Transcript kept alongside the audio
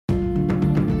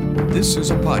This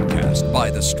is a podcast by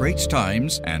The Straits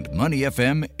Times and Money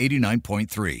FM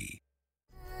 89.3.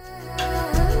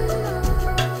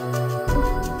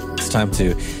 It's time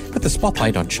to put the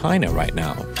spotlight on China right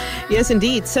now. Yes,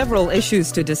 indeed. Several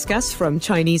issues to discuss, from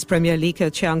Chinese Premier Li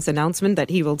Keqiang's announcement that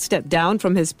he will step down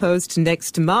from his post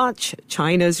next March,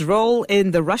 China's role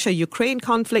in the Russia-Ukraine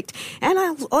conflict, and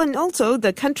also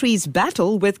the country's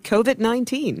battle with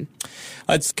COVID-19.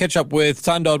 Let's catch up with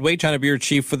Tan Dawn Wei, China Bureau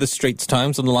Chief for the Straits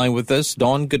Times, on the line with us.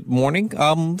 Dawn, good morning.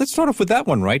 Let's start off with that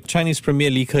one, right? Chinese Premier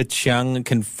Li Keqiang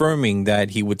confirming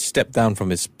that he would step down from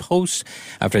his post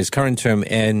after his current term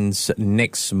ends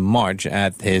next March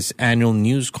at his annual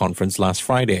news conference last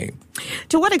Friday.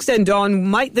 To what extent, Dawn,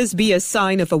 might this be a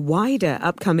sign of a wider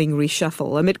upcoming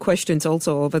reshuffle, amid questions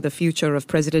also over the future of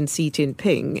President Xi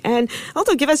Jinping? And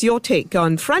also give us your take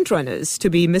on frontrunners to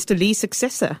be Mr. Li's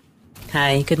successor.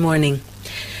 Hi, good morning.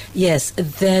 Yes,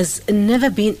 there's never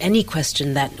been any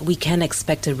question that we can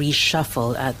expect a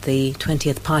reshuffle at the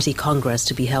 20th Party Congress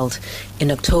to be held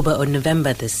in October or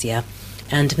November this year.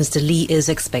 And Mr. Li is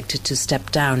expected to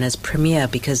step down as premier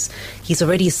because he's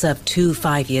already served 2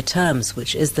 5-year terms,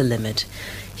 which is the limit.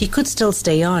 He could still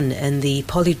stay on in the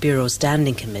Politburo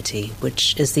Standing Committee,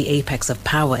 which is the apex of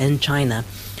power in China,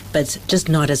 but just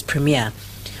not as premier.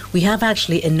 We have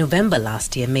actually, in November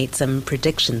last year, made some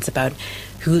predictions about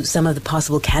who some of the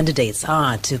possible candidates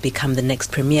are to become the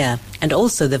next premier, and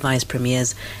also the vice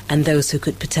premiers and those who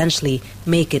could potentially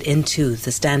make it into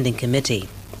the standing committee.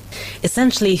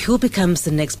 Essentially, who becomes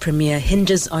the next premier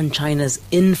hinges on China's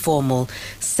informal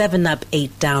 7-up,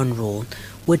 8-down rule,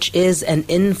 which is an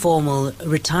informal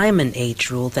retirement age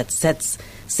rule that sets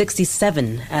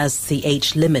 67 as the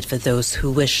age limit for those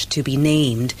who wish to be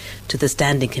named to the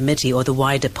Standing Committee or the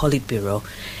wider Politburo.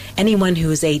 Anyone who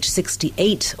is age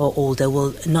 68 or older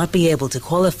will not be able to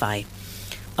qualify.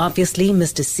 Obviously,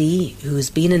 Mr. Xi, who's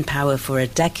been in power for a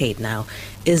decade now,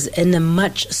 is in a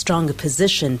much stronger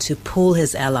position to pull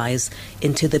his allies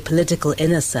into the political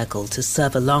inner circle to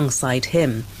serve alongside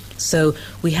him. So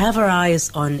we have our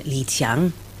eyes on Li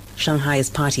Qiang, Shanghai's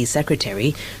party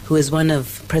secretary, who is one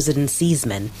of President Xi's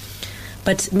men.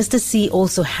 But Mr. Xi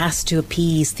also has to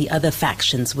appease the other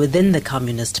factions within the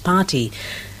Communist Party.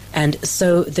 And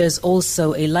so there's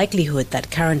also a likelihood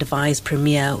that current Vice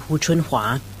Premier Hu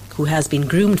Chunhua, who has been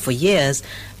groomed for years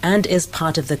and is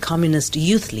part of the Communist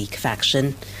Youth League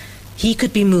faction, he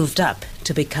could be moved up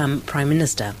to become Prime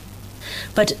Minister.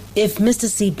 But if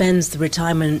Mr. Xi bends the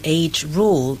retirement age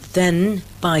rule, then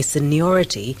by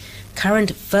seniority,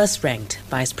 current first-ranked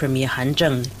Vice Premier Han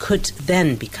Zheng could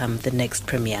then become the next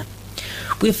premier.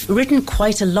 We've written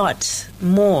quite a lot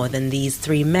more than these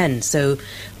 3 men, so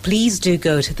please do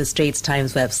go to the Straits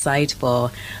Times website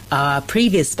for our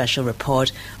previous special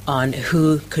report on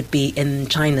who could be in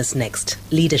China's next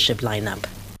leadership lineup.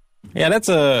 Yeah, that's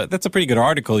a pretty good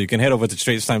article. You can head over to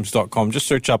straitstimes.com. Just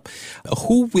search up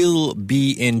who will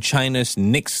be in China's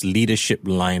next leadership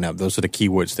lineup. Those are the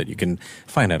keywords that you can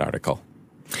find that article.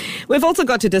 We've also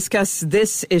got to discuss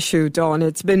this issue, Dawn.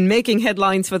 It's been making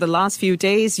headlines for the last few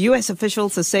days. U.S.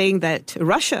 officials are saying that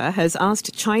Russia has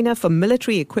asked China for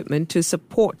military equipment to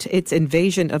support its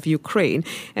invasion of Ukraine.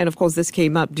 And, of course, this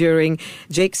came up during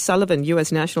Jake Sullivan,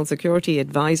 U.S. National Security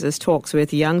Advisor's talks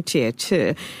with Yang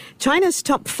Jiechi, China's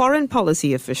top foreign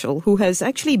policy official, who has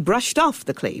actually brushed off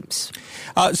the claims.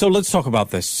 So let's talk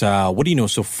about this. What do you know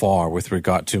so far with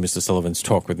regard to Mr. Sullivan's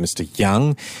talk with Mr.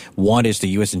 Yang? What is the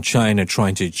U.S. and China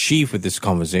trying to achieve with this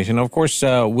conversation? Of course,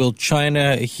 will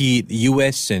China heed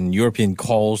U.S. and European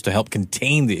calls to help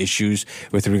contain the issues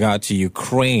with regard to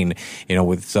Ukraine? You know,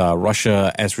 with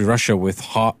Russia with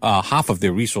half of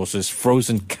their resources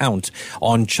frozen count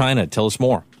on China. Tell us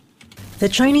more. The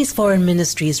Chinese Foreign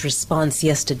Ministry's response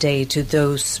yesterday to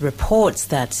those reports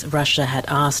that Russia had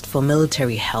asked for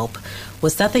military help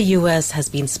was that the U.S. has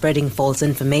been spreading false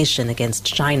information against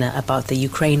China about the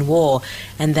Ukraine war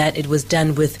and that it was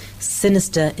done with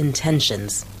sinister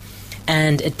intentions.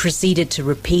 And it proceeded to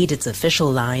repeat its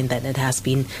official line that it has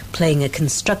been playing a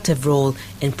constructive role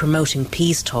in promoting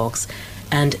peace talks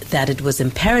and that it was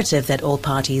imperative that all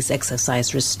parties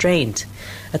exercise restraint.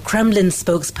 A Kremlin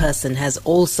spokesperson has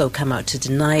also come out to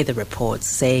deny the reports,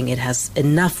 saying it has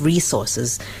enough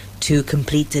resources to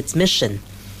complete its mission.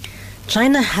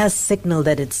 China has signaled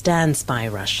that it stands by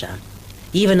Russia.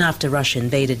 Even after Russia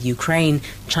invaded Ukraine,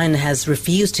 China has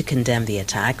refused to condemn the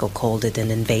attack or called it an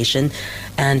invasion,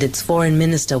 and its Foreign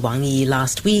Minister Wang Yi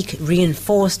last week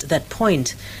reinforced that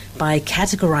point by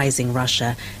categorizing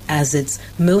Russia as its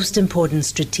most important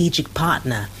strategic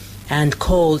partner and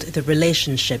called the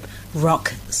relationship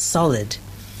rock solid.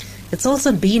 It's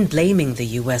also been blaming the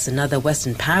US and other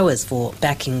Western powers for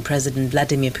backing President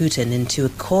Vladimir Putin into a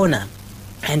corner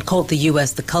and called the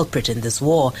US the culprit in this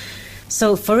war.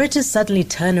 So for it to suddenly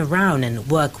turn around and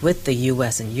work with the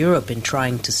US and Europe in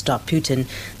trying to stop Putin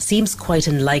seems quite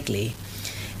unlikely.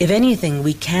 If anything,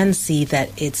 we can see that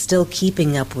it's still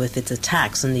keeping up with its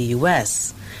attacks on the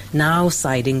US, now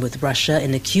siding with Russia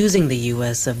and accusing the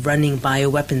US of running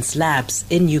bioweapons labs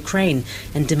in Ukraine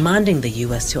and demanding the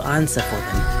US to answer for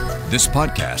them. This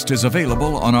podcast is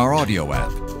available on our audio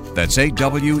app. That's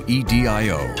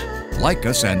AWEDIO. Like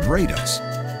us and rate us.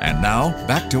 And now,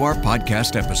 back to our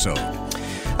podcast episode.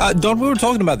 Don, we were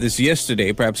talking about this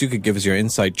yesterday. Perhaps you could give us your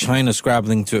insight. China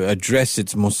scrabbling to address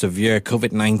its most severe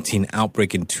COVID-19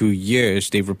 outbreak in 2 years.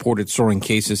 They've reported soaring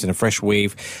cases, and a fresh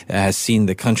wave has seen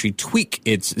the country tweak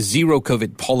its zero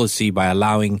COVID policy by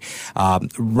allowing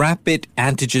rapid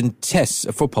antigen tests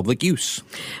for public use.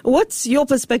 What's your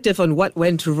perspective on what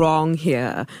went wrong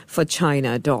here for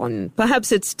China, Don?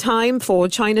 Perhaps it's time for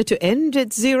China to end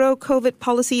its zero COVID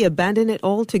policy, abandon it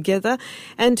altogether?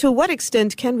 And to what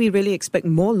extent can we really expect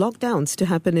more lockdowns to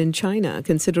happen in China,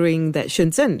 considering that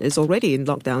Shenzhen is already in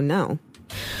lockdown now?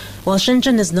 Well,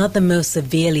 Shenzhen is not the most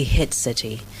severely hit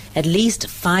city. At least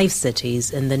 5 cities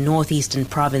in the northeastern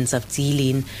province of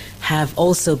Jilin have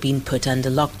also been put under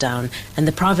lockdown, and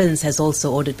the province has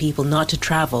also ordered people not to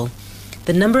travel.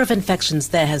 The number of infections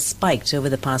there has spiked over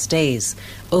the past days,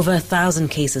 over 1,000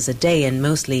 cases a day, and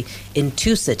mostly in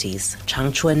 2 cities,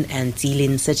 Changchun and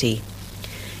Jilin City.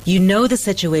 You know the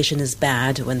situation is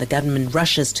bad when the government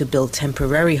rushes to build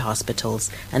temporary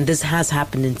hospitals, and this has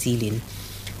happened in Jilin.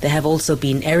 There have also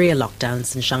been area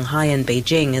lockdowns in Shanghai and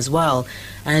Beijing as well,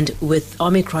 and with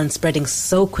Omicron spreading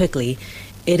so quickly,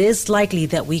 it is likely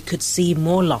that we could see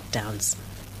more lockdowns.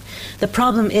 The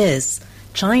problem is,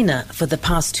 China, for the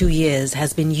past 2 years,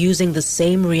 has been using the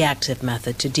same reactive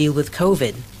method to deal with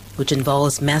COVID, which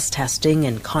involves mass testing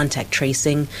and contact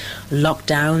tracing,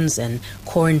 lockdowns and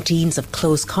quarantines of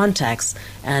close contacts,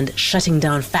 and shutting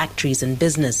down factories and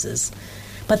businesses.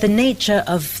 But the nature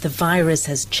of the virus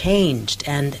has changed,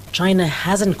 and China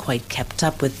hasn't quite kept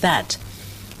up with that.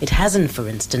 It hasn't, for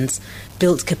instance,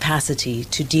 built capacity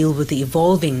to deal with the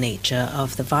evolving nature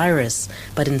of the virus,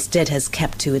 but instead has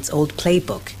kept to its old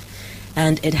playbook.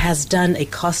 And it has done a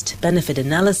cost-benefit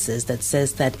analysis that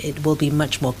says that it will be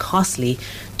much more costly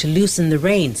to loosen the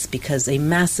reins because a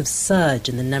massive surge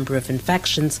in the number of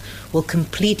infections will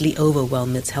completely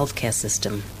overwhelm its healthcare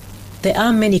system. There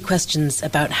are many questions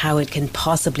about how it can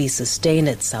possibly sustain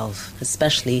itself,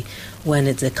 especially when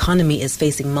its economy is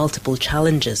facing multiple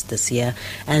challenges this year,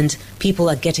 and people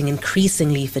are getting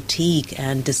increasingly fatigued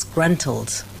and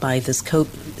disgruntled by this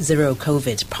zero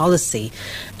COVID policy,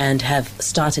 and have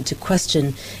started to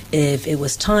question if it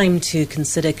was time to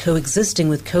consider coexisting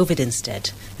with COVID instead,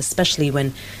 especially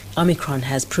when Omicron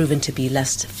has proven to be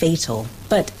less fatal.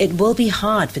 But it will be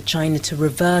hard for China to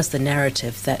reverse the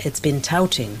narrative that it's been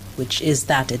touting, which is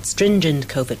that its stringent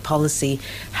COVID policy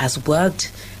has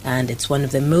worked and it's one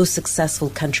of the most successful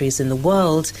countries in the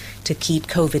world to keep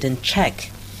COVID in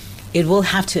check. It will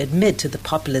have to admit to the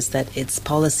populace that its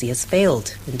policy has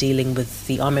failed in dealing with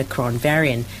the Omicron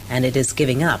variant, and it is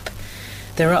giving up.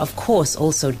 There are, of course,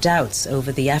 also doubts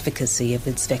over the efficacy of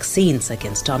its vaccines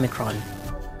against Omicron.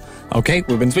 Okay,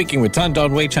 we've been speaking with Tan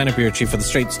Don Wei, China Bureau Chief for the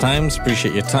Straits Times.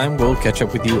 Appreciate your time. We'll catch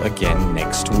up with you again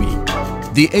next week.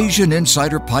 The Asian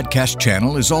Insider Podcast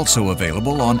channel is also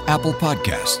available on Apple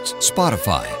Podcasts,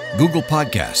 Spotify, Google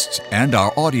Podcasts, and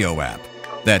our audio app.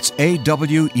 That's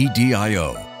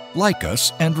AWEDIO. Like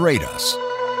us and rate us.